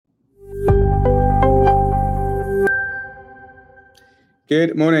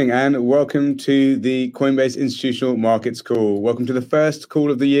Good morning and welcome to the Coinbase Institutional Markets Call. Welcome to the first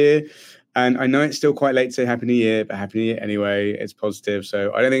call of the year. And I know it's still quite late to say Happy New Year, but Happy New Year anyway. It's positive,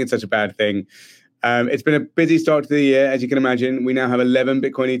 so I don't think it's such a bad thing. It's been a busy start to the year, as you can imagine. We now have 11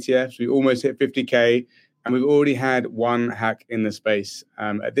 Bitcoin ETFs. We almost hit 50K, and we've already had one hack in the space.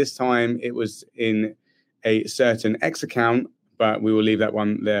 At this time, it was in a certain X account, but we will leave that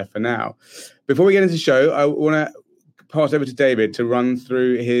one there for now. Before we get into the show, I want to pass over to David to run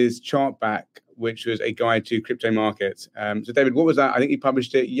through his chart back, which was a guide to crypto markets. So David, what was that? I think you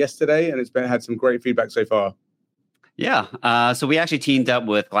published it yesterday and it's had some great feedback so far. Yeah. So we actually teamed up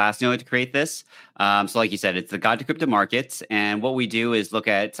with Glassnode to create this. So like you said, it's the guide to crypto markets. And what we do is look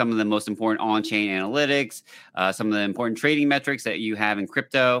at some of the most important on-chain analytics, some of the important trading metrics that you have in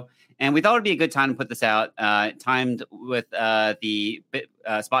crypto. And we thought it'd be a good time to put this out, timed with the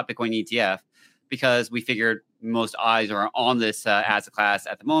spot Bitcoin ETF, because we figured most eyes are on this asset class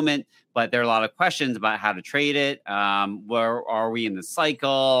at the moment, but there are a lot of questions about how to trade it. Where are we in the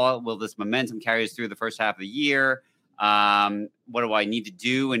cycle? Will this momentum carry us through the first half of the year? What do I need to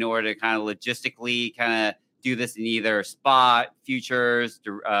do in order to kind of logistically kind of do this in either spot, futures,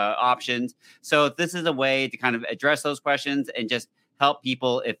 options? So this is a way to kind of address those questions and just help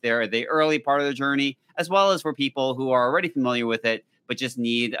people if they're the early part of the journey, as well as for people who are already familiar with it, but just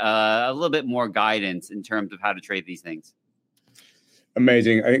need a little bit more guidance in terms of how to trade these things.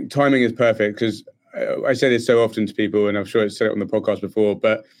 Amazing. I think timing is perfect because I say this so often to people, and I'm sure I've said it on the podcast before,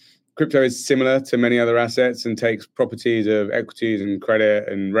 but crypto is similar to many other assets and takes properties of equities and credit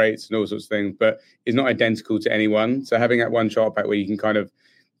and rates and all sorts of things, but is not identical to anyone. So having that one chart back where you can kind of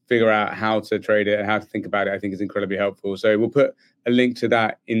figure out how to trade it and how to think about it, I think is incredibly helpful. So we'll put a link to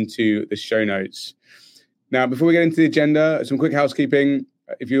that into the show notes. Now, before we get into the agenda, some quick housekeeping.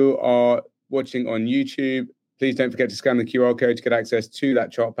 If you are watching on YouTube, please don't forget to scan the QR code to get access to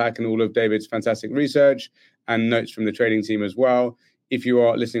that chart pack and all of David's fantastic research and notes from the trading team as well. If you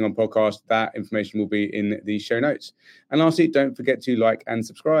are listening on podcast, that information will be in the show notes. And lastly, don't forget to like and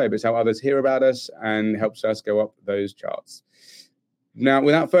subscribe. It's how others hear about us and helps us go up those charts. Now,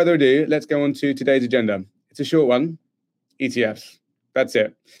 without further ado, let's go on to today's agenda. It's a short one, ETFs. That's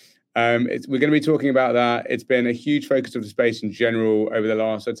it. We're going to be talking about that. It's been a huge focus of the space in general over the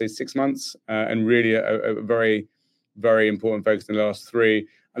last, I'd say, 6 months, and really a very, very important focus in the last 3.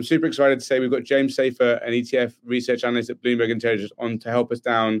 I'm super excited to say we've got James Seyffart, an ETF research analyst at Bloomberg Intelligence, on to help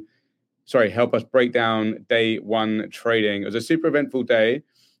us break down day one trading. It was a super eventful day,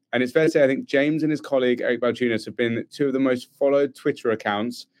 and it's fair to say I think James and his colleague Eric Balchunas have been 2 of the most followed Twitter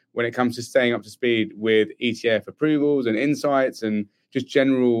accounts when it comes to staying up to speed with ETF approvals and insights and just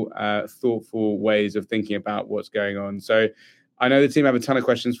general thoughtful ways of thinking about what's going on. So I know the team have a ton of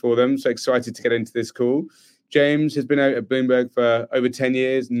questions for them, so excited to get into this call. James has been out at Bloomberg for over 10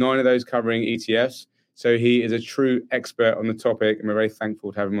 years, 9 of those covering ETFs. So he is a true expert on the topic, and we're very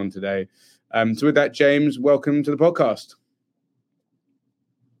thankful to have him on today. So with that, James, welcome to the podcast.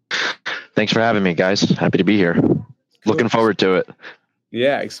 Thanks for having me, guys. Happy to be here. Cool. Looking forward to it.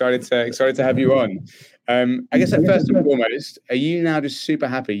 Yeah, excited to have you on. I guess first and foremost, are you now just super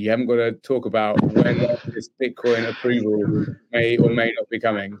happy you haven't got to talk about when this Bitcoin approval may or may not be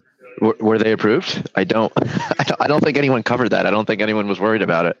coming? Were they approved? I don't think anyone covered that. I don't think anyone was worried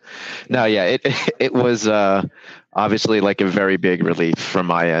about it. No, yeah, it was obviously like a very big relief from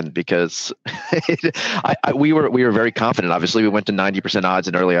my end because we were very confident. Obviously, we went to 90% odds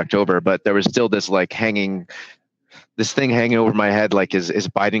in early October, but there was still this thing hanging over my head, like, is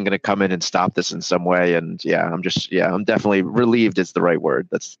Biden going to come in and stop this in some way? And I'm definitely relieved is the right word.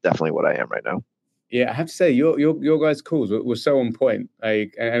 That's definitely what I am right now. Yeah, I have to say your guys' calls were so on point.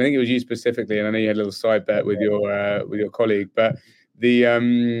 Like, and I think it was you specifically, and I know you had a little side bet with your colleague, but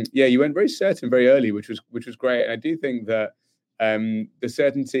you went very certain very early, which was great. And I do think that the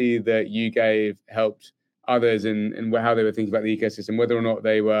certainty that you gave helped others in how they were thinking about the ecosystem, whether or not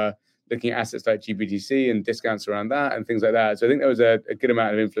they were looking at assets like GBTC and discounts around that and things like that. So I think there was a good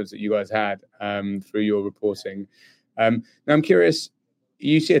amount of influence that you guys had through your reporting. Now I'm curious,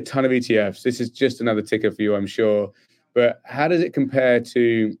 you see a ton of ETFs. This is just another ticker for you, I'm sure. But how does it compare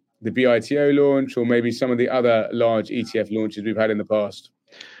to the BITO launch or maybe some of the other large ETF launches we've had in the past?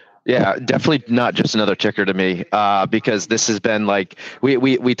 Yeah, definitely not just another ticker to me, because this has been like,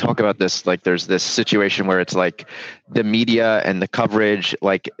 we talk about this, like there's this situation where it's like the media and the coverage,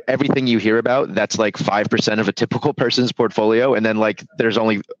 like everything you hear about, that's like 5% of a typical person's portfolio. And then like there's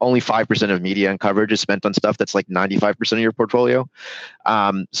only 5% of media and coverage is spent on stuff that's like 95% of your portfolio.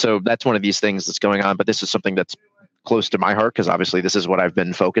 So that's one of these things that's going on. But this is something that's close to my heart because obviously this is what I've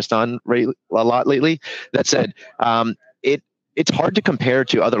been focused on a lot lately. That said, it's hard to compare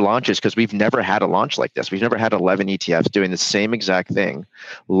to other launches because we've never had a launch like this. We've never had 11 ETFs doing the same exact thing,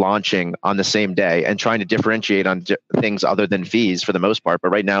 launching on the same day and trying to differentiate on things other than fees for the most part. But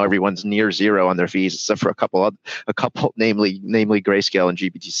right now, everyone's near zero on their fees, except for a couple, namely Grayscale and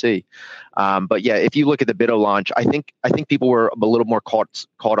GBTC. But yeah, if you look at the BITO launch, I think people were a little more caught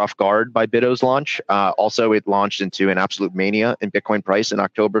off guard by BITO's launch. Also, it launched into an absolute mania in Bitcoin price in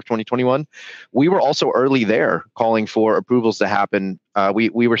October of 2021. We were also early there, calling for approvals to happen.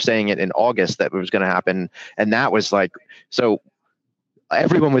 We were saying it in August that it was going to happen, and that was like, so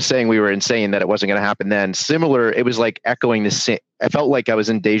everyone was saying we were insane that it wasn't going to happen then. Similar, it was like echoing the same. I felt like I was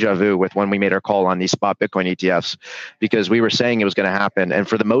in deja vu with when we made our call on these spot Bitcoin ETFs, because we were saying it was going to happen. And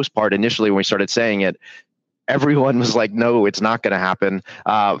for the most part, initially when we started saying it, everyone was like, no, it's not going to happen.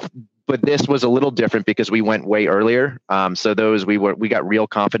 But this was a little different because we went way earlier. So we got real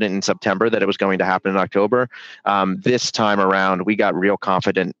confident in September that it was going to happen in October. This time around, we got real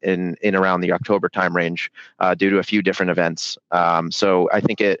confident in around the October time range due to a few different events. So I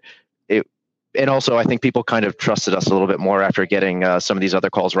think and also I think people kind of trusted us a little bit more after getting some of these other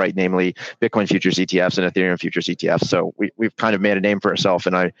calls right, namely Bitcoin futures ETFs and Ethereum futures ETFs. So we've kind of made a name for ourselves,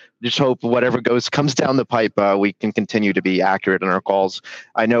 and I just hope whatever comes down the pipe, we can continue to be accurate in our calls.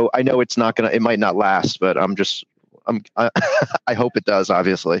 I know it might not last, but I hope it does,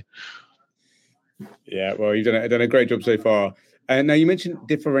 obviously. Yeah, well, you've done a great job so far. And now you mentioned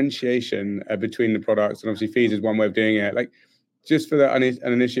differentiation between the products, and obviously fees is one way of doing it. Like, just for the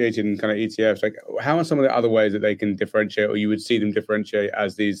uninitiated kind of ETFs, like how are some of the other ways that they can differentiate, or you would see them differentiate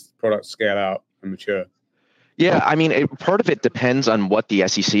as these products scale out and mature? Yeah, I mean, part of it depends on what the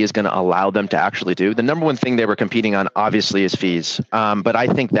SEC is going to allow them to actually do. The number one thing they were competing on, obviously, is fees. But I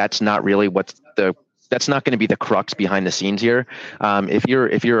think that's not really that's not going to be the crux behind the scenes here. If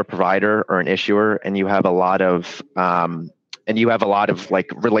you're a provider or an issuer and you have a lot of like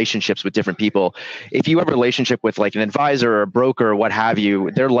relationships with different people, if you have a relationship with like an advisor or a broker or what have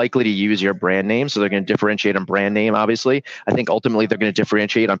you, they're likely to use your brand name. So they're going to differentiate on brand name, obviously. I think ultimately they're going to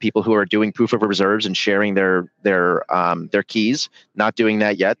differentiate on people who are doing proof of reserves and sharing their keys. Not doing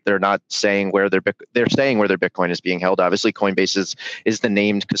that yet. They're not saying they're saying where their Bitcoin is being held. Obviously, Coinbase is the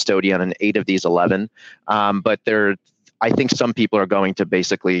named custodian on 8 of these 11. But I think some people are going to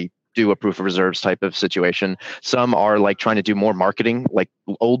basically do a proof of reserves type of situation. Some are like trying to do more marketing, like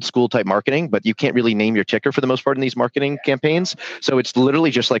old school type marketing, but you can't really name your ticker for the most part in these marketing campaigns. So it's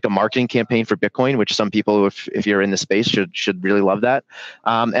literally just like a marketing campaign for Bitcoin, which some people, if you're in the space, should really love that.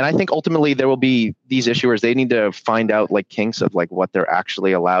 And I think ultimately there will be these issuers, they need to find out like kinks of like what they're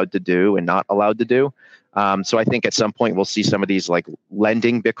actually allowed to do and not allowed to do. So I think at some point we'll see some of these like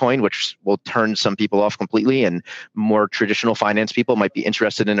lending Bitcoin, which will turn some people off completely, and more traditional finance people might be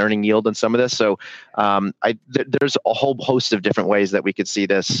interested in earning yield on some of this. So there's a whole host of different ways that we could see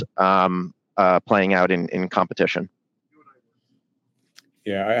this playing out in competition.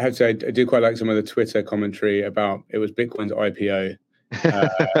 Yeah, I have to say I do quite like some of the Twitter commentary about it was Bitcoin's IPO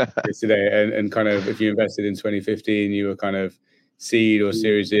yesterday, and kind of if you invested in 2015, you were kind of seed or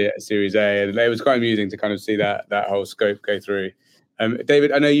series A, and it was quite amusing to kind of see that whole scope go through.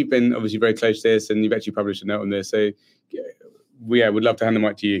 David, I know you've been obviously very close to this, and you've actually published a note on this. So, would love to hand the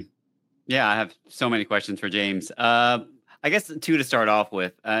mic to you. Yeah, I have so many questions for James. I guess 2 to start off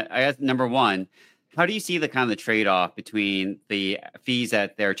with. I guess number 1, how do you see the kind of the trade-off between the fees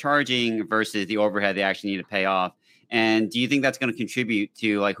that they're charging versus the overhead they actually need to pay off? And do you think that's going to contribute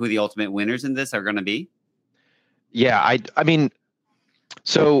to like who the ultimate winners in this are going to be? Yeah, I mean,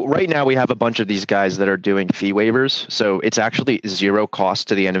 so right now we have a bunch of these guys that are doing fee waivers. So it's actually zero cost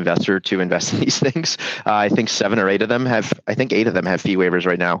to the end investor to invest in these things. I think 7 or 8 of them have, I think 8 of them have fee waivers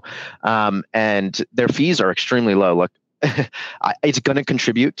right now. And their fees are extremely low. Look, it's going to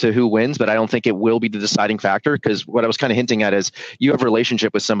contribute to who wins, but I don't think it will be the deciding factor, because what I was kind of hinting at is you have a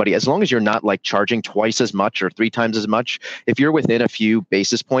relationship with somebody, as long as you're not like charging twice as much or 3 times as much, if you're within a few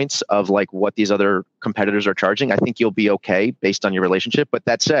basis points of like what these other competitors are charging, I think you'll be okay based on your relationship. But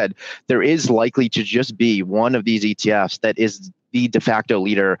that said, there is likely to just be one of these ETFs that is the de facto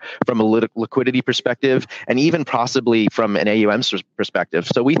leader from a liquidity perspective, and even possibly from an AUM perspective.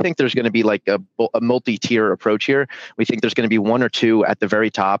 So we think there's going to be like a multi-tier approach here. We think there's going to be 1 or 2 at the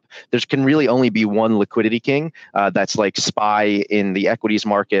very top. There can really only be one liquidity king. That's like SPY in the equities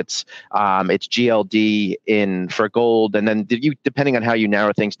markets. It's GLD for gold, and then depending on how you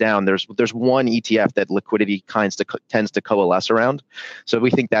narrow things down, there's one ETF that liquidity tends to coalesce around. So we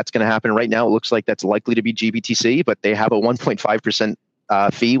think that's going to happen. Right now, it looks like that's likely to be GBTC, but they have a 1.5%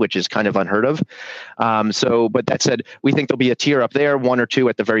 fee, which is kind of unheard of. But that said, we think there'll be a tier up there, one or two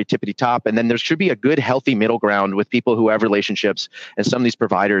at the very tippity top. And then there should be a good, healthy middle ground with people who have relationships and some of these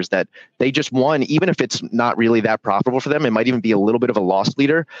providers that they just won, even if it's not really that profitable for them, it might even be a little bit of a loss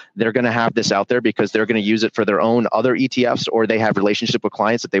leader. They're going to have this out there because they're going to use it for their own other ETFs, or they have relationship with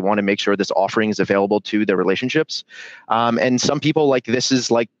clients that they want to make sure this offering is available to their relationships. And some people this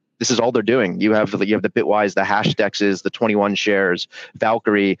is all they're doing. You have the Bitwise, the Hashdexes, the 21 shares,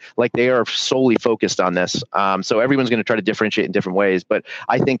 Valkyrie, they are solely focused on this. So everyone's going to try to differentiate in different ways. But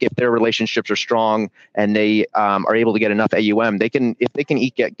I think if their relationships are strong and they are able to get enough AUM, if they can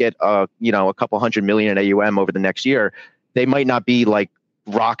get a couple $100 million in AUM over the next year, they might not be like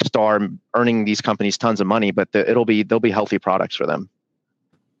rock star earning these companies tons of money, but they'll be healthy products for them.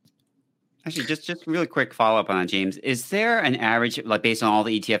 Actually, just really quick follow up on that, James. Is there an average, based on all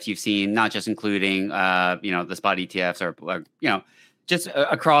the ETFs you've seen, not just including, the spot ETFs or, just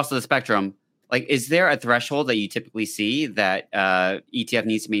across the spectrum, is there a threshold that you typically see that ETF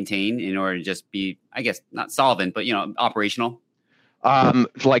needs to maintain in order to just be, I guess, not solvent, but, operational? From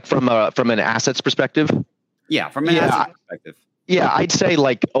an assets perspective? Yeah, from an asset perspective. Yeah, I'd say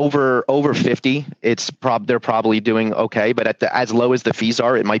over 50, they're probably doing okay. But as low as the fees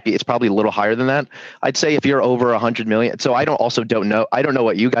are, it's probably a little higher than that. I'd say if you're over 100 million. So I don't know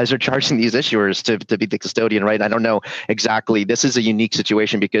what you guys are charging these issuers to be the custodian, right? I don't know exactly. This is a unique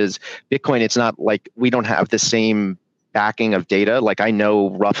situation because Bitcoin, it's not like we don't have the same backing of data. I know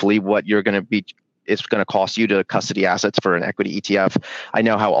roughly what you're going to be. It's going to cost you to custody assets for an equity ETF. I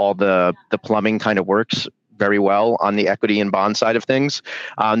know how all the plumbing kind of works very well on the equity and bond side of things.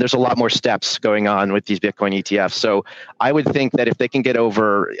 There's a lot more steps going on with these Bitcoin ETFs. So I would think that if they can get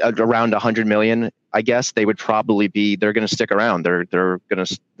over around 100 million, I guess they're going to stick around.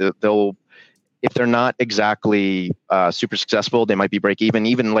 They'll if they're not exactly super successful, they might be break even.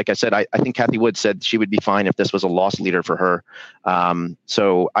 Even like I said, I think Kathy Wood said she would be fine if this was a loss leader for her.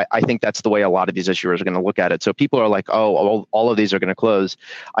 So I think that's the way a lot of these issuers are going to look at it. So people are like, oh, all of these are going to close.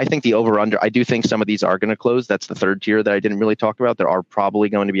 I think the over-under, I do think some of these are going to close. That's the third tier that I didn't really talk about. There are probably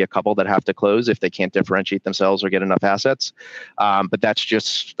going to be a couple that have to close if they can't differentiate themselves or get enough assets. But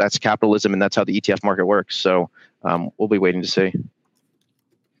that's capitalism, and that's how the ETF market works. So we'll be waiting to see.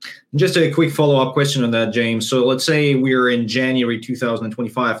 Just a quick follow-up question on that, James. So let's say we're in January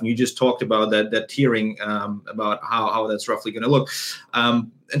 2025, and you just talked about that tiering, about how that's roughly going to look.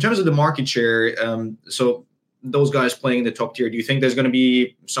 In terms of the market share, so those guys playing in the top tier, do you think there's going to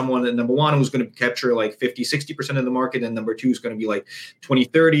be someone at number one who's going to capture 50-60% of the market, and number two is going to be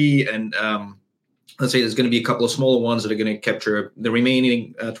 20-30%, and let's say there's going to be a couple of smaller ones that are going to capture the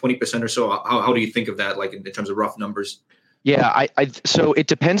remaining 20% or so? How do you think of that, in terms of rough numbers? Yeah, so it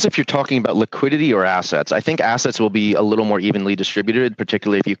depends if you're talking about liquidity or assets. I think assets will be a little more evenly distributed,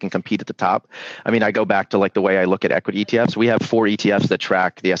 particularly if you can compete at the top. I mean, I go back to the way I look at equity ETFs. We have 4 ETFs that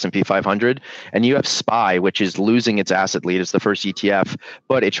track the S&P 500, and you have SPY, which is losing its asset lead. It's the first ETF,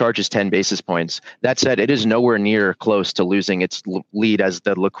 but it charges 10 basis points. That said, it is nowhere near close to losing its lead as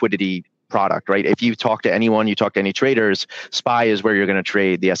the liquidity product, right? If you talk to anyone, you talk to any traders, SPY is where you're going to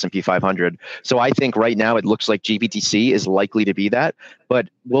trade the S&P 500. So I think right now it looks like GBTC is likely to be that, but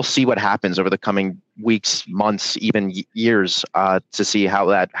we'll see what happens over the coming weeks, months, even years to see how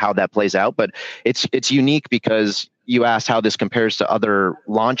that plays out. But it's unique because you asked how this compares to other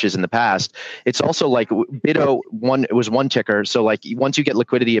launches in the past. It's also like BITO it was one ticker. So once you get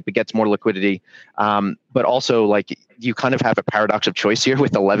liquidity, it begets more liquidity. But also you kind of have a paradox of choice here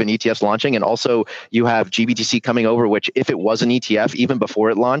with 11 ETFs launching. And also you have GBTC coming over, which if it was an ETF, even before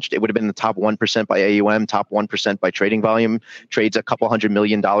it launched, it would have been the top 1% by AUM, top 1% by trading volume, trades a couple $100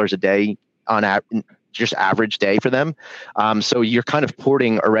 million a day on just average day for them. So you're kind of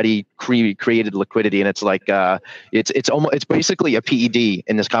porting already created liquidity, and it's it's basically a PED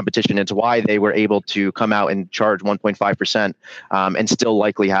in this competition. It's why they were able to come out and charge 1.5% and still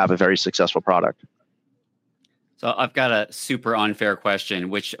likely have a very successful product. So I've got a super unfair question,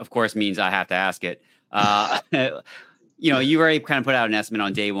 which of course means I have to ask it. You already kind of put out an estimate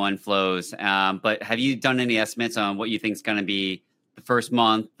on day one flows, but have you done any estimates on what you think is going to be the first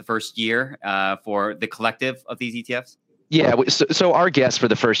month, the first year for the collective of these ETFs? Yeah. So our guess for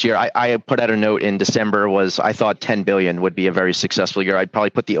the first year, I put out a note in December was I thought 10 billion would be a very successful year. I'd probably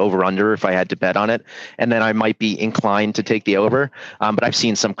put the over under if I had to bet on it. And then I might be inclined to take the over. But I've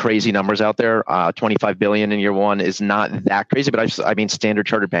seen some crazy numbers out there. 25 billion in year one is not that crazy. But Standard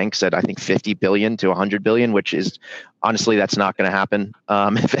Chartered Bank said, I think 50 billion to 100 billion, which is Honestly, that's not going to happen.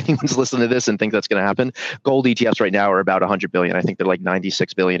 If anyone's listening to this and think that's going to happen, gold ETFs right now are about 100 billion. I think they're like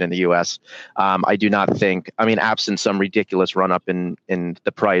 96 billion in the US. I do not think, absent some ridiculous run up in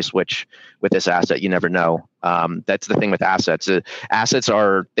the price, which with this asset, you never know. That's the thing with assets. Assets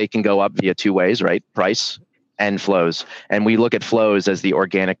they can go up via two ways, right? Price and flows. And we look at flows as the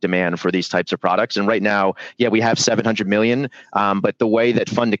organic demand for these types of products. And right now, we have 700 million, but the way that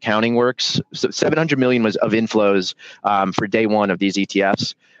fund accounting works, so 700 million was of inflows for day one of these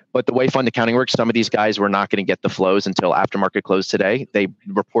ETFs. But the way fund accounting works, some of these guys were not going to get the flows until after market close today. They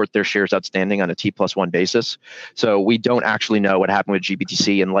report their shares outstanding on a T+1 basis. So we don't actually know what happened with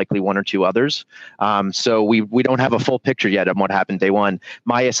GBTC and likely one or two others. So we don't have a full picture yet of what happened day one.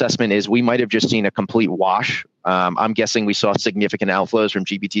 My assessment is we might have just seen a complete wash. I'm guessing we saw significant outflows from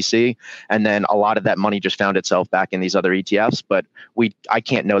GBTC, and then a lot of that money just found itself back in these other ETFs. But I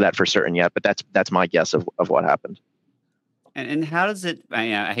can't know that for certain yet, but that's my guess of what happened. And how does it,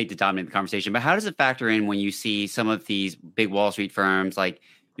 I hate to dominate the conversation, but how does it factor in when you see some of these big Wall Street firms like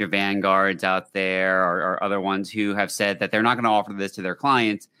your Vanguards out there or other ones who have said that they're not going to offer this to their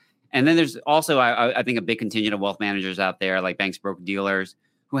clients? And then there's also, I think, a big contingent of wealth managers out there like banks, broker dealers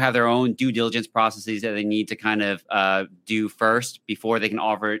who have their own due diligence processes that they need to kind of do first before they can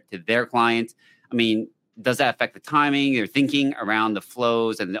offer it to their clients. I mean, does that affect the timing, their thinking around the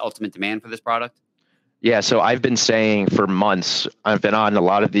flows and the ultimate demand for this product? Yeah, so I've been saying for months, I've been on a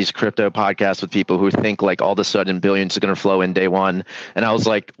lot of these crypto podcasts with people who think like all of a sudden billions are going to flow in day one. And I was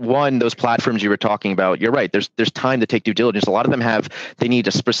like, one, those platforms you were talking about, you're right. There's time to take due diligence. A lot of them they need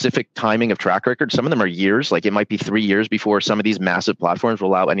a specific timing of track record. Some of them are years, like it might be 3 years before some of these massive platforms will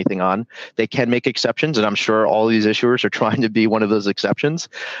allow anything on. They can make exceptions, and I'm sure all these issuers are trying to be one of those exceptions.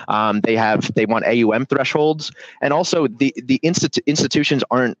 They want AUM thresholds, and also the institutions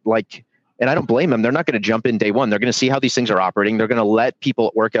aren't like. And I don't blame them. They're not going to jump in day one. They're going to see how these things are operating. They're going to let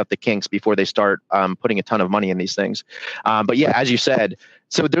people work out the kinks before they start putting a ton of money in these things. But yeah, as you said,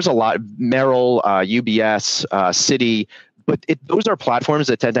 so there's a lot. Merrill, UBS, Citi. But those are platforms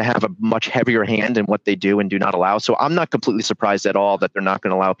that tend to have a much heavier hand in what they do and do not allow. So I'm not completely surprised at all that they're not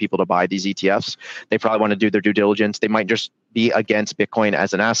going to allow people to buy these ETFs. They probably want to do their due diligence. They might just be against Bitcoin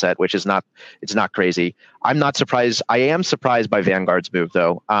as an asset, which is it's not crazy. I'm not surprised. I am surprised by Vanguard's move,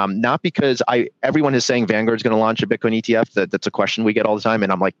 though. Not because everyone is saying Vanguard's going to launch a Bitcoin ETF. That's a question we get all the time.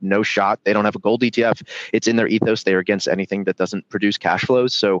 And I'm like, no shot. They don't have a gold ETF. It's in their ethos. They're against anything that doesn't produce cash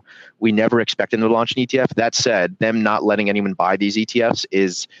flows. So we never expect them to launch an ETF. That said, them not letting anyone buy these ETFs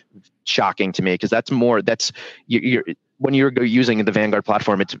is shocking to me, because when you're using the Vanguard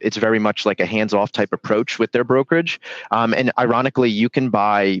platform, it's very much like a hands-off type approach with their brokerage. And ironically, you can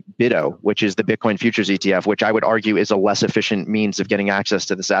buy BITO, which is the Bitcoin futures ETF, which I would argue is a less efficient means of getting access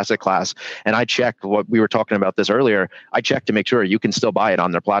to this asset class. And I checked what we were talking about this earlier. I checked to make sure you can still buy it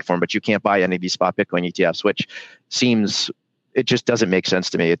on their platform, but you can't buy any of these spot Bitcoin ETFs, which it just doesn't make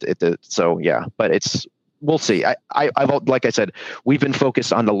sense to me. So yeah, but we'll see. I've like I said, we've been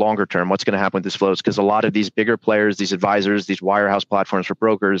focused on the longer term. What's going to happen with this flows? Because a lot of these bigger players, these advisors, these wirehouse platforms for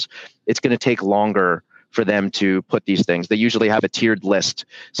brokers, it's going to take longer for them to put these things. They usually have a tiered list.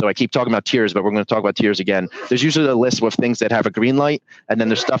 So I keep talking about tiers, but we're going to talk about tiers again. There's usually a list with things that have a green light, and then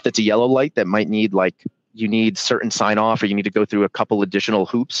there's stuff that's a yellow light that might need you need certain sign off, or you need to go through a couple additional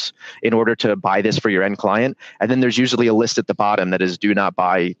hoops in order to buy this for your end client. And then there's usually a list at the bottom that is do not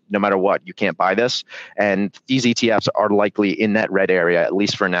buy, no matter what, you can't buy this. And these ETFs are likely in that red area, at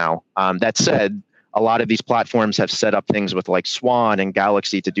least for now. That said, a lot of these platforms have set up things with like Swan and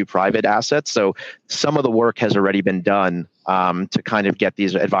Galaxy to do private assets. So some of the work has already been done to kind of get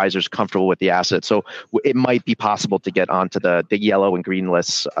these advisors comfortable with the asset. So it might be possible to get onto the yellow and green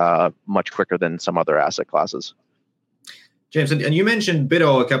lists much quicker than some other asset classes. James, and you mentioned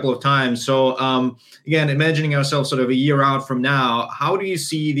BITO a couple of times. So again, imagining ourselves sort of a year out from now, how do you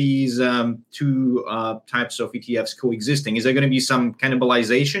see these two types of ETFs coexisting? Is there going to be some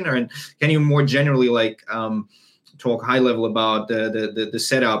cannibalization, or can you more generally talk high level about the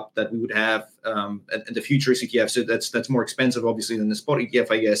setup that we would have at the futures ETF? So that's more expensive, obviously, than the spot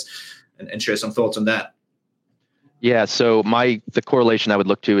ETF, I guess, and share some thoughts on that. Yeah. So the correlation I would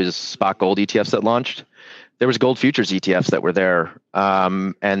look to is spot gold ETFs that launched. There was gold futures ETFs that were there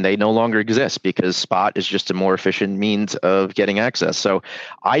and they no longer exist because spot is just a more efficient means of getting access. So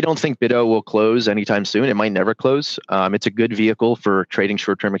I don't think BitO will close anytime soon. It might never close. It's a good vehicle for trading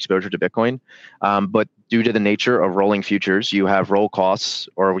short-term exposure to Bitcoin, but due to the nature of rolling futures, you have roll costs,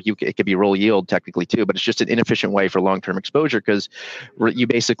 or it could be roll yield technically too, but it's just an inefficient way for long-term exposure because you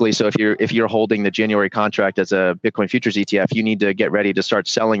basically, so if you're holding the January contract as a Bitcoin futures ETF, you need to get ready to start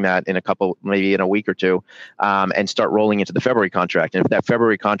selling that in maybe in a week or two, and start rolling into the February contract. And if that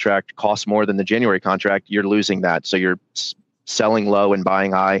February contract costs more than the January contract, you're losing that. So you're selling low and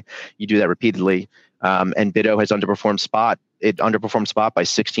buying high. You do that repeatedly. And BitO has underperformed spot. It underperformed spot by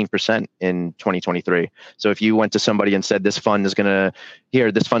 16% in 2023. So if you went to somebody and said, this fund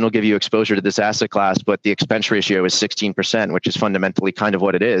will give you exposure to this asset class, but the expense ratio is 16%, which is fundamentally kind of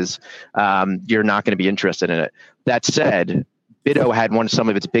what it is, you're not going to be interested in it. That said, BitO had one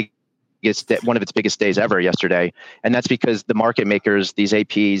of its biggest days ever yesterday. And that's because the market makers, these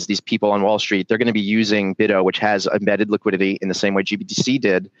APs, these people on Wall Street, they're going to be using BitO, which has embedded liquidity in the same way GBTC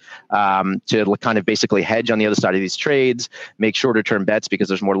did, to kind of basically hedge on the other side of these trades, make shorter term bets because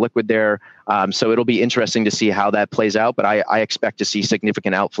there's more liquid there. So it'll be interesting to see how that plays out. But I expect to see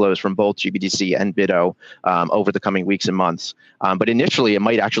significant outflows from both GBTC and BitO over the coming weeks and months. But initially, it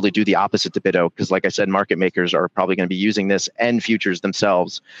might actually do the opposite to BitO because, like I said, market makers are probably going to be using this and futures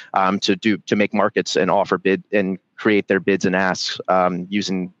themselves to make markets and offer bid and create their bids and asks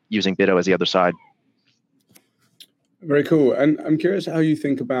using BitO as the other side. Very cool. And I'm curious how you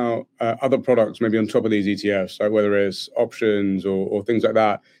think about other products maybe on top of these ETFs, like whether it's options or things like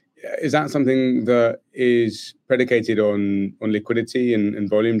that. Is that something that is predicated on liquidity and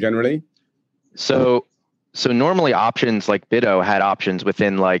volume generally? So normally options, like BitO had options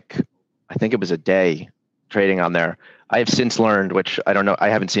within I think it was a day trading on there. I have since learned, which I don't know, I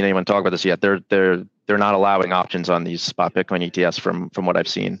haven't seen anyone talk about this yet. They're not allowing options on these spot Bitcoin ETFs from what I've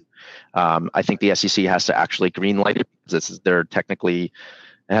seen. I think the SEC has to actually greenlight it because they're technically,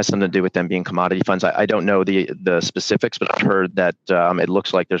 it has something to do with them being commodity funds. I don't know the specifics, but I've heard that it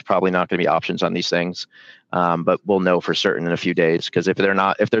looks like there's probably not going to be options on these things. But we'll know for certain in a few days, because if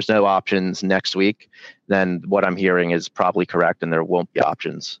there's no options next week, then what I'm hearing is probably correct and there won't be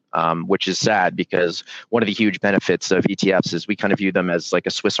options, which is sad because one of the huge benefits of ETFs is we kind of view them as like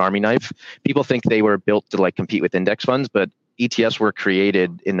a Swiss Army knife. People think they were built to compete with index funds, but ETFs were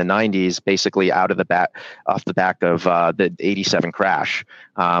created in the 90s, basically off the back of the 87 crash.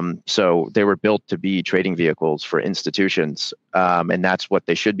 So they were built to be trading vehicles for institutions, and that's what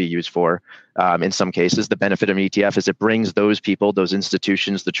they should be used for. In some cases, the benefit of an ETF is it brings those people, those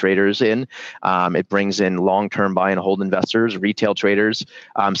institutions, the traders in. It brings in long-term buy and hold investors, retail traders.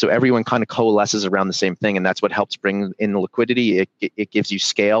 So everyone kind of coalesces around the same thing, and that's what helps bring in the liquidity. It gives you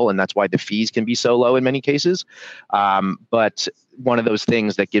scale, and that's why the fees can be so low in many cases. But one of those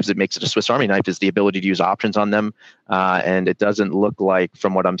things that makes it a Swiss Army knife is the ability to use options on them. And it doesn't look like,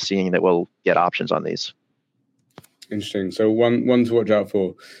 from what I'm seeing, that we'll get options on these. Interesting. So one to watch out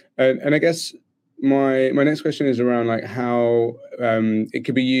for. And I guess my next question is around how it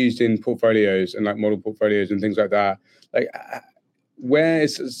could be used in portfolios and model portfolios and things like that. Where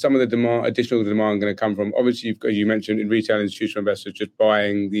is some of the additional demand going to come from? Obviously, as you mentioned, in retail institutional investors just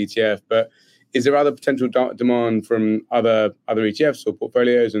buying the ETF, but is there other potential demand from other ETFs or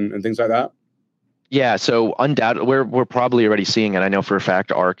portfolios and things like that? Yeah, so undoubtedly, we're probably already seeing it. I know for a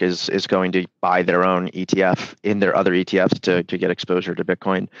fact ARK is going to buy their own ETF in their other ETFs to get exposure to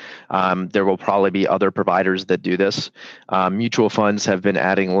Bitcoin. There will probably be other providers that do this. Mutual funds have been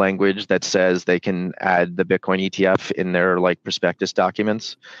adding language that says they can add the Bitcoin ETF in their prospectus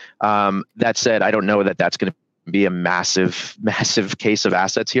documents. That said, I don't know that that's going to be a massive case of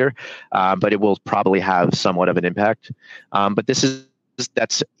assets here, but it will probably have somewhat of an impact. But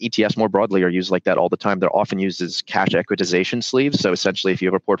that's ETFs more broadly are used like that all the time. They're often used as cash equitization sleeves. So essentially, if you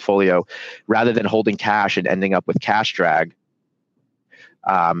have a portfolio, rather than holding cash and ending up with cash drag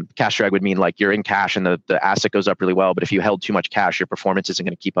would mean you're in cash and the asset goes up really well, but if you held too much cash, your performance isn't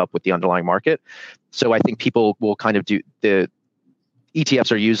going to keep up with the underlying market. So I think people will kind of do the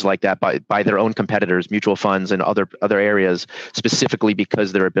ETFs are used like that by their own competitors, mutual funds and other areas, specifically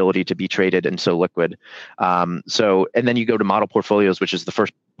because their ability to be traded and so liquid. And then you go to model portfolios, which is the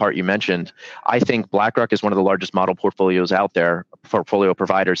first part you mentioned. I think BlackRock is one of the largest model portfolios out there, portfolio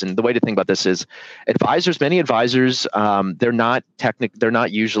providers. And the way to think about this is many advisors, they're not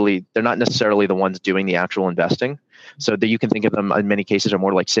necessarily the ones doing the actual investing. So that you can think of them in many cases are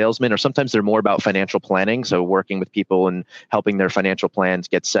more like salesmen, or sometimes they're more about financial planning. So working with people and helping their financial plans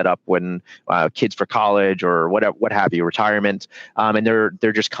get set up when kids for college or what have you, retirement. And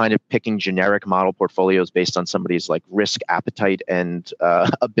they're just kind of picking generic model portfolios based on somebody's like risk appetite and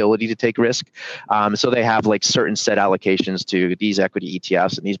ability to take risk. So they have like certain set allocations to these equity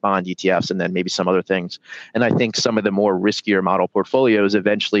ETFs and these bond ETFs, and then maybe some other things. And I think some of the more riskier model portfolios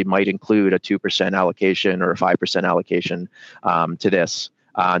eventually might include a 2% allocation or a 5% allocation to this.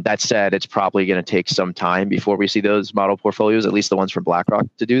 That said, it's probably going to take some time before we see those model portfolios, at least the ones from BlackRock,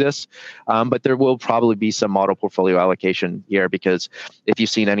 to do this. But there will probably be some model portfolio allocation here, because if you've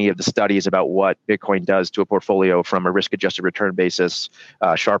seen any of the studies about what Bitcoin does to a portfolio from a risk-adjusted return basis,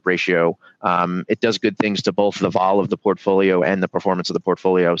 Sharpe ratio, it does good things to both the vol of the portfolio and the performance of the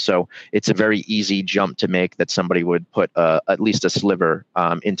portfolio. So it's a very easy jump to make that somebody would put at least a sliver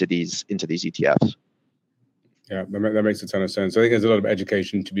into these ETFs. Yeah, that makes a ton of sense. I think there's a lot of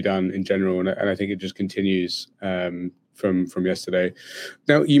education to be done in general, and I think it just continues from yesterday.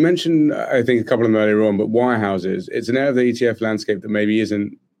 Now, you mentioned, I think a couple of them earlier on, but wirehouses, it's an area of the ETF landscape that maybe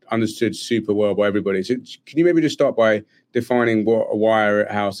isn't understood super well by everybody. So can you maybe just start by defining what a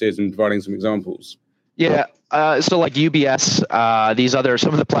wirehouse is and providing some examples? Yeah. So like UBS,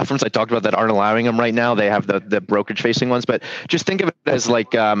 some of the platforms I talked about that aren't allowing them right now, they have the brokerage facing ones, but just think of it as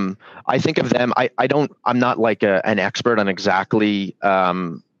like, I think of them, I'm not like an expert on exactly,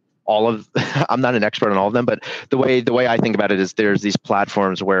 I'm not an expert on all of them, but the way I think about it is there's these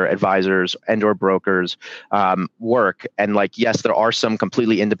platforms where advisors and or brokers work. And like, yes, there are some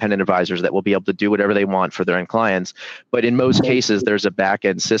completely independent advisors that will be able to do whatever they want for their end clients. But in most cases, there's a back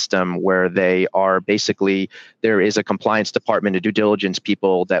end system where they are basically, there is a compliance department, a due diligence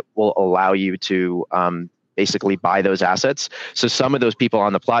people that will allow you to basically buy those assets. So some of those people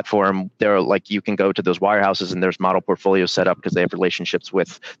on the platform, they're like, you can go to those wirehouses and there's model portfolios set up because they have relationships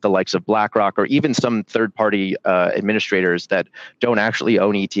with the likes of BlackRock or even some third-party administrators that don't actually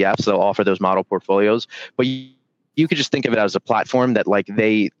own ETFs. They'll offer those model portfolios, but you could just think of it as a platform that like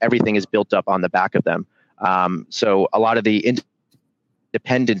everything is built up on the back of them. So a lot of the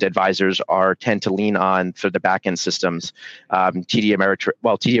independent advisors tend to lean on for the back end systems. TD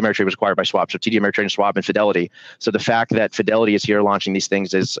Ameritrade was acquired by Schwab, so TD Ameritrade and Schwab and Fidelity. So the fact that Fidelity is here launching these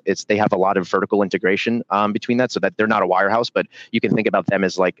things they have a lot of vertical integration between that, so that they're not a wirehouse, but you can think about them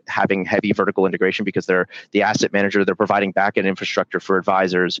as like having heavy vertical integration because they're the asset manager, they're providing back end infrastructure for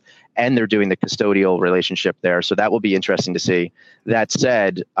advisors, and they're doing the custodial relationship there. So that will be interesting to see. That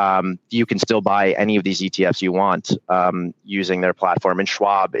said, you can still buy any of these ETFs you want using their platform. And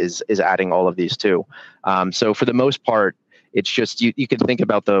Schwab is adding all of these too. So for the most part, it's just you can think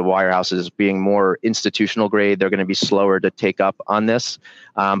about the wirehouses being more institutional grade. They're going to be slower to take up on this.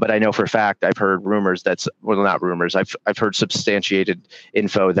 But I know for a fact, I've heard rumors not rumors. I've heard substantiated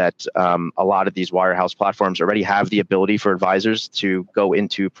info that a lot of these wirehouse platforms already have the ability for advisors to go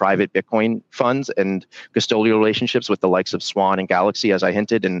into private Bitcoin funds and custodial relationships with the likes of Swan and Galaxy, as I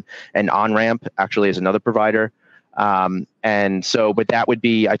hinted, and OnRamp actually is another provider. And so, but that would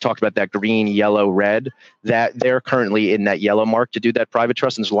be, I talked about that green, yellow, red, that they're currently in that yellow mark to do that private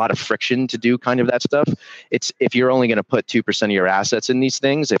trust. And there's a lot of friction to do kind of that stuff. If you're only going to put 2% of your assets in these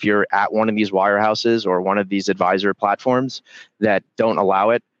things, if you're at one of these wirehouses or one of these advisor platforms that don't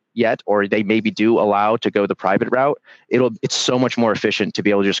allow it yet, or they maybe do allow to go the private route, it's so much more efficient to be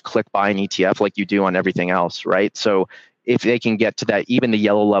able to just click buy an ETF like you do on everything else, right? So if they can get to that, even the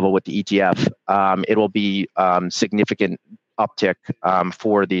yellow level with the ETF, it will be significant uptick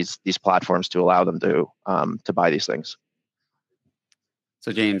for these platforms to allow them to buy these things.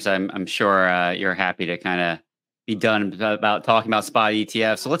 So James, I'm sure you're happy to kind of be done about talking about spot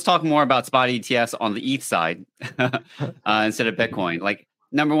ETFs. So let's talk more about spot ETFs on the ETH side instead of Bitcoin. Like,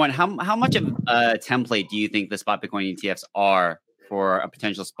 number one, how much of a template do you think the spot Bitcoin ETFs are for a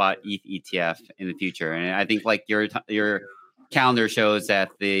potential spot ETH ETF in the future? And I think like your calendar shows that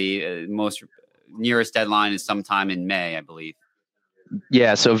the most nearest deadline is sometime in May, I believe.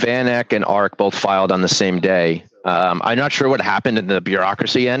 Yeah, so Van Eck and ARK both filed on the same day. I'm not sure what happened in the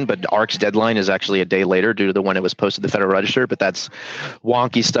bureaucracy end, but ARK's deadline is actually a day later due to when it was posted to the Federal Register, but that's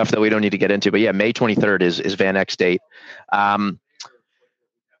wonky stuff that we don't need to get into. But yeah, May 23rd is Van Eck's date.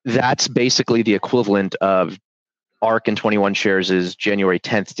 That's basically the equivalent of ARK and 21 shares is January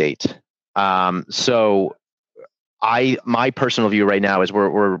 10th date. So my personal view right now is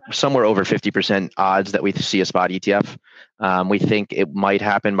we're somewhere over 50% odds that we see a spot ETF. We think it might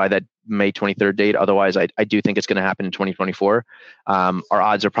happen by that May 23rd date. Otherwise, I do think it's going to happen in 2024. Our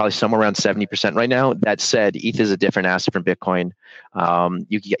odds are probably somewhere around 70% right now. That said, ETH is a different asset from Bitcoin.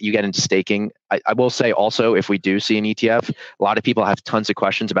 You get into staking. I will say also, if we do see an ETF, a lot of people have tons of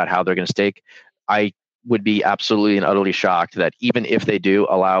questions about how they're going to stake. I would be absolutely and utterly shocked that even if they do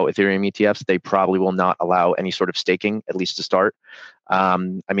allow Ethereum ETFs, they probably will not allow any sort of staking, at least to start. I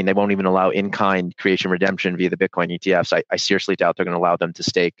mean, they won't even allow in-kind creation redemption via the Bitcoin ETFs. I seriously doubt they're going to allow them to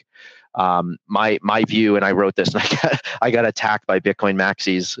stake. My view, and I wrote this, and I got attacked by Bitcoin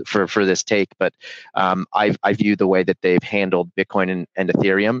maxis for this take, but I view the way that they've handled Bitcoin and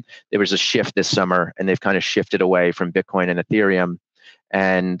Ethereum. There was a shift this summer, and they've kind of shifted away from Bitcoin and Ethereum,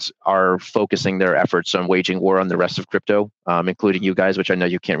 and are focusing their efforts on waging war on the rest of crypto, including you guys, which I know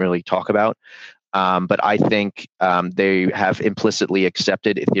you can't really talk about. But I think they have implicitly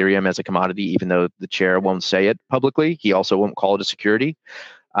accepted Ethereum as a commodity, even though the chair won't say it publicly. He also won't call it a security.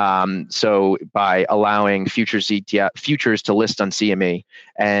 So by allowing futures to list on CME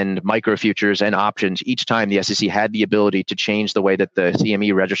and micro futures and options, each time the SEC had the ability to change the way that the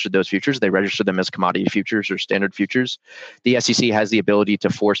CME registered those futures, they registered them as commodity futures or standard futures. The SEC has the ability to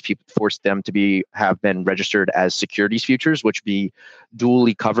force them to have been registered as securities futures, which be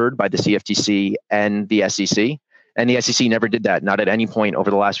duly covered by the CFTC and the SEC. And the SEC never did that, not at any point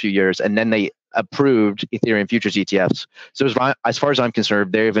over the last few years. And then they approved Ethereum futures ETFs. So as far as I'm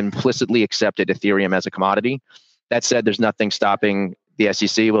concerned, they've implicitly accepted Ethereum as a commodity. That said, there's nothing stopping the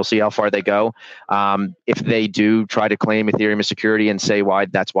SEC. We'll see how far they go. If they do try to claim Ethereum as security and say why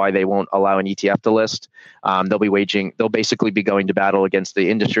that's why they won't allow an ETF to list, they'll basically be going to battle against the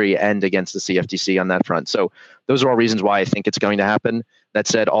industry and against the CFTC on that front. So those are all reasons why I think it's going to happen. That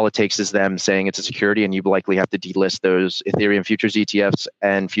said, all it takes is them saying it's a security, and you likely have to delist those Ethereum futures ETFs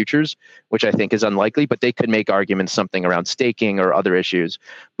and futures, which I think is unlikely, but they could make arguments something around staking or other issues.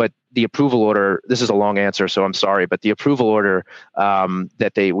 But the approval order, this is a long answer, so I'm sorry, but the approval order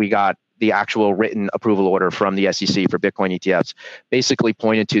we got, the actual written approval order from the SEC for Bitcoin ETFs basically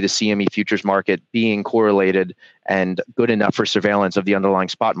pointed to the CME futures market being correlated and good enough for surveillance of the underlying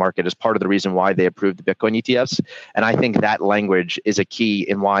spot market as part of the reason why they approved the Bitcoin ETFs. And I think that language is a key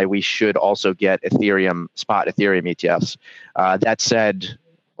in why we should also get spot Ethereum ETFs. That said,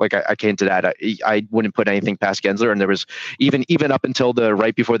 like I came to that, I wouldn't put anything past Gensler, and there was even up until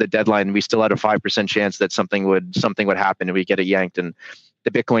right before the deadline, we still had a 5% chance that something would happen and we get it yanked. And the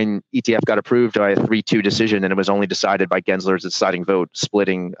Bitcoin ETF got approved by a 3-2 decision, and it was only decided by Gensler's deciding vote,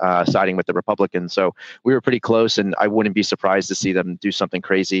 siding with the Republicans. So we were pretty close, and I wouldn't be surprised to see them do something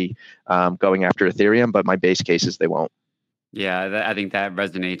crazy going after Ethereum, but my base case is they won't. Yeah, I think that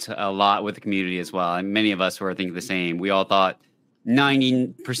resonates a lot with the community as well. And many of us were thinking the same. We all thought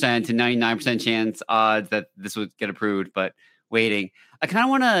 90% to 99% chance odds that this would get approved, but waiting. I kind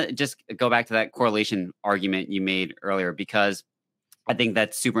of want to just go back to that correlation argument you made earlier, because I think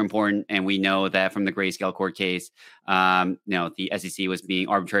that's super important. And we know that from the Grayscale court case, the SEC was being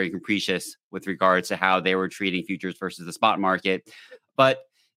arbitrary and capricious with regards to how they were treating futures versus the spot market. But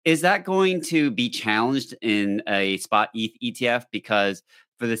is that going to be challenged in a spot ETH ETF? Because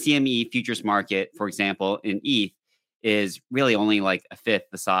for the CME futures market, for example, in ETH is really only like a fifth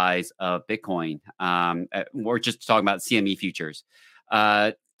the size of Bitcoin. We're just talking about CME futures.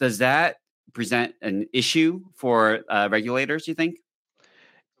 Does that present an issue for regulators, do you think?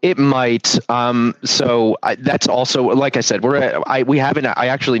 It might. That's also, like I said, I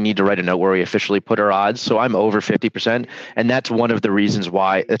actually need to write a note where we officially put our odds. So I'm over 50%. And that's one of the reasons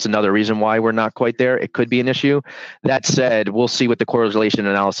why, it's another reason why we're not quite there. It could be an issue. That said, we'll see what the correlation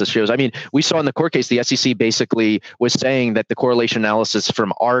analysis shows. I mean, we saw in the court case, the SEC basically was saying that the correlation analysis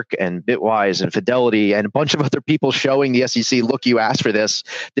from ARC and Bitwise and Fidelity and a bunch of other people showing the SEC, look, you asked for this.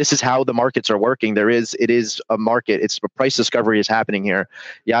 This is how the markets are working. It is a market. It's a price discovery is happening here.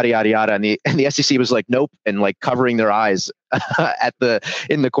 Yada, yada, yada. And the SEC was like, nope, and like covering their eyes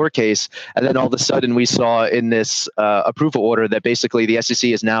in the court case. And then all of a sudden we saw in this approval order that basically the SEC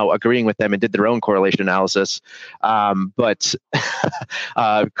is now agreeing with them and did their own correlation analysis. But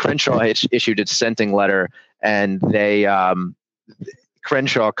Crenshaw issued a dissenting letter, and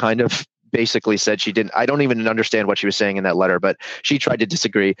Crenshaw kind of basically said I don't even understand what she was saying in that letter, but she tried to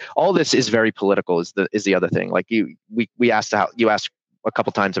disagree. All this is very political is the other thing. Like you asked a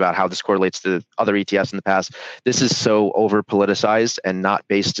couple times about how this correlates to other ETFs in the past. This is so over politicized and not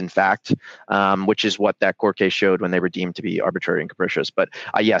based in fact, which is what that court case showed when they were deemed to be arbitrary and capricious. But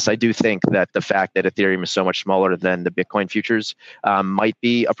yes, I do think that the fact that Ethereum is so much smaller than the Bitcoin futures might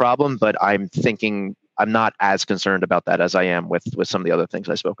be a problem, but I'm not as concerned about that as I am with some of the other things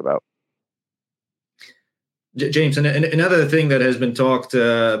I spoke about. James, and another thing that has been talked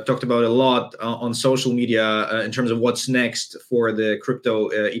about a lot on social media in terms of what's next for the crypto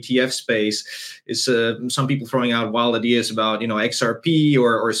ETF space is some people throwing out wild ideas about XRP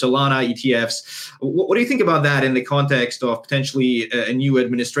or Solana ETFs. What do you think about that in the context of potentially a new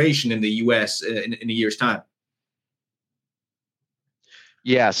administration in the US in a year's time?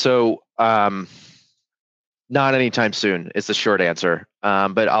 Yeah, so not anytime soon is the short answer,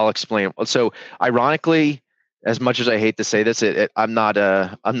 but I'll explain. So ironically, as much as I hate to say this, I'm not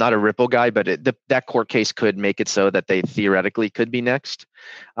a Ripple guy, but that court case could make it so that they theoretically could be next.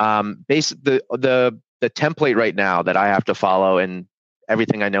 The template right now that I have to follow, and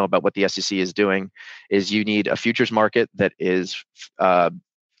everything I know about what the SEC is doing, is you need a futures market that is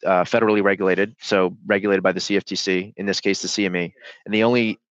federally regulated, so regulated by the CFTC, in this case the CME, and the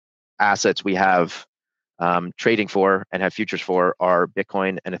only assets we have trading for and have futures for are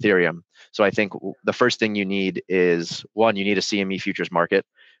Bitcoin and Ethereum. So I think the first thing you need is, one, you need a CME futures market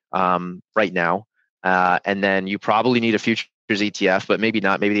right now. And then you probably need a futures ETF, but maybe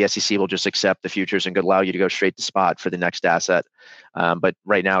not. Maybe the SEC will just accept the futures and allow you to go straight to spot for the next asset. But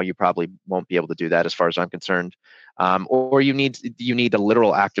right now you probably won't be able to do that as far as I'm concerned. Or you need a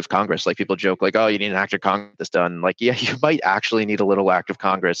literal act of Congress. Like people joke, like, oh, you need an act of Congress that's done. Like, yeah, you might actually need a literal act of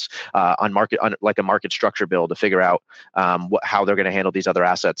Congress on like a market structure bill to figure out how they're going to handle these other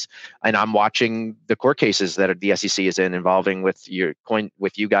assets. And I'm watching the court cases that the SEC is involving with you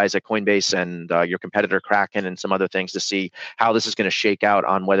guys at Coinbase and your competitor Kraken and some other things to see how this is going to shake out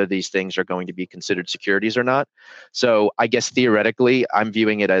on whether these things are going to be considered securities or not. So I guess theoretically, I'm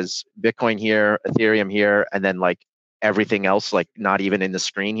viewing it as Bitcoin here, Ethereum here, and then like everything else, like not even in the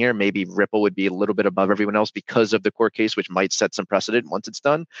screen here. Maybe Ripple would be a little bit above everyone else because of the court case, which might set some precedent once it's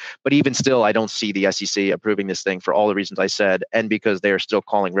done. But even still, I don't see the SEC approving this thing for all the reasons I said, and because they are still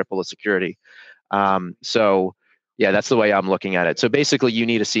calling Ripple a security. So yeah, that's the way I'm looking at it. So basically, you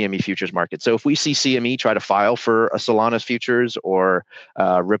need a CME futures market. So if we see CME try to file for a Solana futures or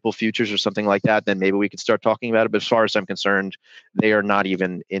Ripple futures or something like that, then maybe we could start talking about it. But as far as I'm concerned, they are not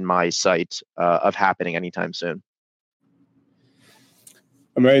even in my sight of happening anytime soon.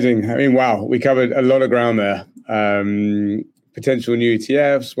 Amazing. I mean, wow, we covered a lot of ground there. Potential new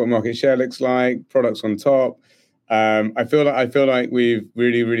ETFs, what market share looks like, products on top. I feel like we've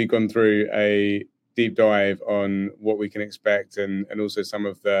really gone through a deep dive on what we can expect and also some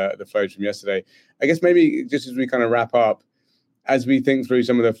of the flows from yesterday. I guess maybe just as we kind of wrap up, as we think through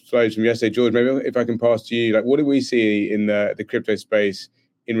some of the flows from yesterday, George, maybe if I can pass to you, like what did we see in the crypto space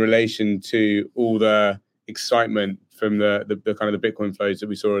in relation to all the excitement from the kind of the Bitcoin flows that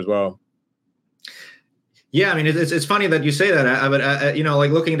we saw as well? Yeah, I mean, it's funny that you say that, but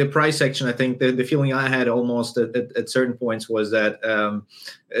like looking at the price section, I think the feeling I had almost at certain points was that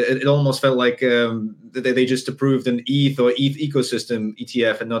it almost felt like they just approved an ETH or ETH ecosystem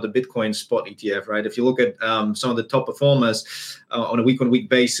ETF and not a Bitcoin spot ETF, right? If you look at some of the top performers on a week-on-week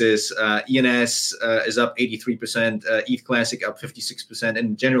basis, ENS is up 83%, ETH Classic up 56%,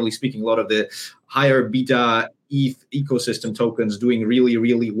 and generally speaking, a lot of the higher beta ETH ecosystem tokens doing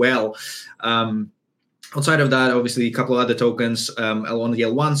really well. Outside of that, obviously, a couple of other tokens on the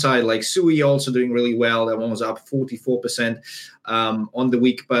L1 side, like Sui, also doing really well. That one was up 44% on the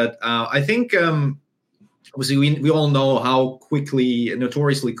week. But I think, obviously, we all know how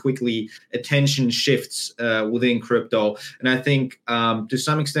notoriously quickly, attention shifts within crypto. And I think, to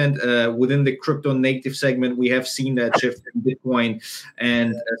some extent, within the crypto native segment, we have seen that shift in Bitcoin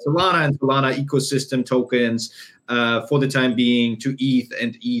and Solana and Solana ecosystem tokens for the time being to ETH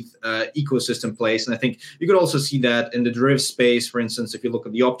and ETH ecosystem plays. And I think you could also see that in the derivative space. For instance, if you look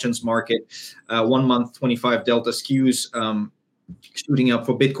at the options market, 1 month 25 delta skews shooting up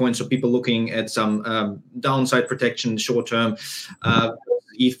for Bitcoin. So people looking at some downside protection short term.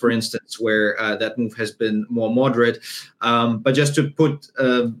 ETH, for instance, where that move has been more moderate. But just to put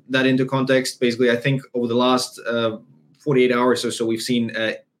that into context, basically, I think over the last 48 hours or so, we've seen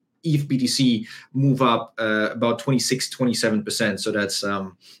ETH BTC move up about 27%. So that's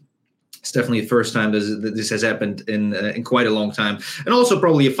it's definitely the first time this has happened in quite a long time, and also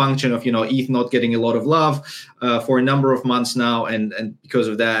probably a function of ETH not getting a lot of love for a number of months now, and because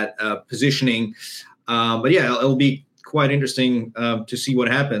of that positioning. But yeah, it'll be quite interesting to see what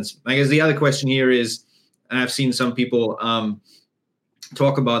happens. I guess the other question here is, and I've seen some people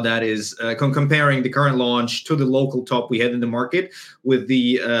talk about that, is comparing the current launch to the local top we had in the market with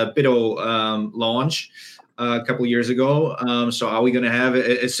the BITO launch a couple of years ago. So are we going to have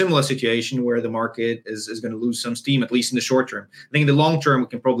a similar situation where the market is going to lose some steam, at least in the short term? I think in the long term, we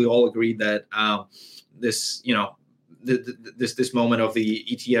can probably all agree that this this moment of the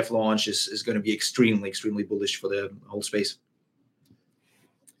ETF launch is going to be extremely bullish for the whole space.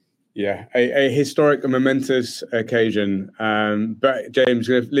 Yeah, a historic and momentous occasion. But James,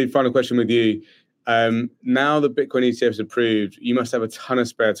 going to leave final question with you. Now the Bitcoin ETF is approved, you must have a ton of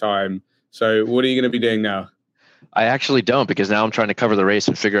spare time. So what are you going to be doing now? I actually don't, because now I'm trying to cover the race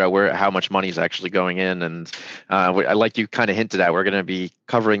and figure out how much money is actually going in. And I like you kind of hinted at, we're going to be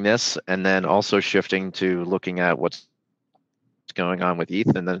covering this and then also shifting to looking at what's going on with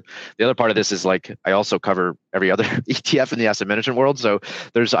ETH. And then the other part of this is like, I also cover every other ETF in the asset management world. So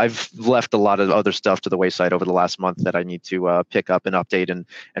I've left a lot of other stuff to the wayside over the last month that I need to pick up and update and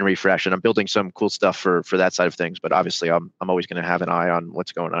refresh. And I'm building some cool stuff for that side of things. But obviously I'm always going to have an eye on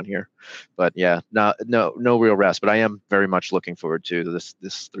what's going on here. But yeah, no real rest, but I am very much looking forward to this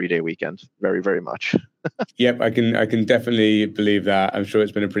 3-day weekend. Very, very much. Yep, I can definitely believe that. I'm sure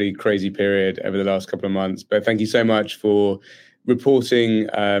it's been a pretty crazy period over the last couple of months, but thank you so much for reporting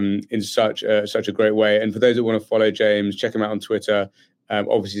in such a great way. And for those that want to follow James, check him out on Twitter.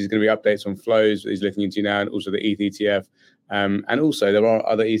 Obviously, there's going to be updates on flows that he's looking into now, and also the ETH ETF. And also, there are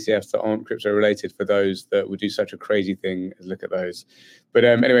other ETFs that aren't crypto related for those that would do such a crazy thing as look at those. But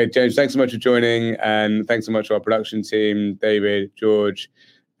anyway, James, thanks so much for joining, and thanks so much to our production team, David, George,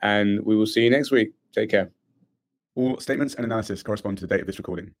 and we will see you next week. Take care. All statements and analysis correspond to the date of this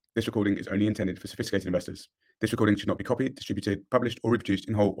recording. This recording is only intended for sophisticated investors. This recording should not be copied, distributed, published, or reproduced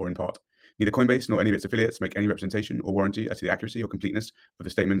in whole or in part. Neither Coinbase nor any of its affiliates make any representation or warranty as to the accuracy or completeness of the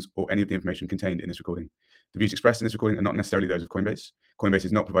statements or any of the information contained in this recording. The views expressed in this recording are not necessarily those of Coinbase. Coinbase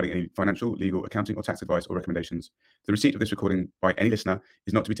is not providing any financial, legal, accounting, or tax advice or recommendations. The receipt of this recording by any listener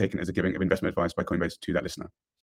is not to be taken as a giving of investment advice by Coinbase to that listener.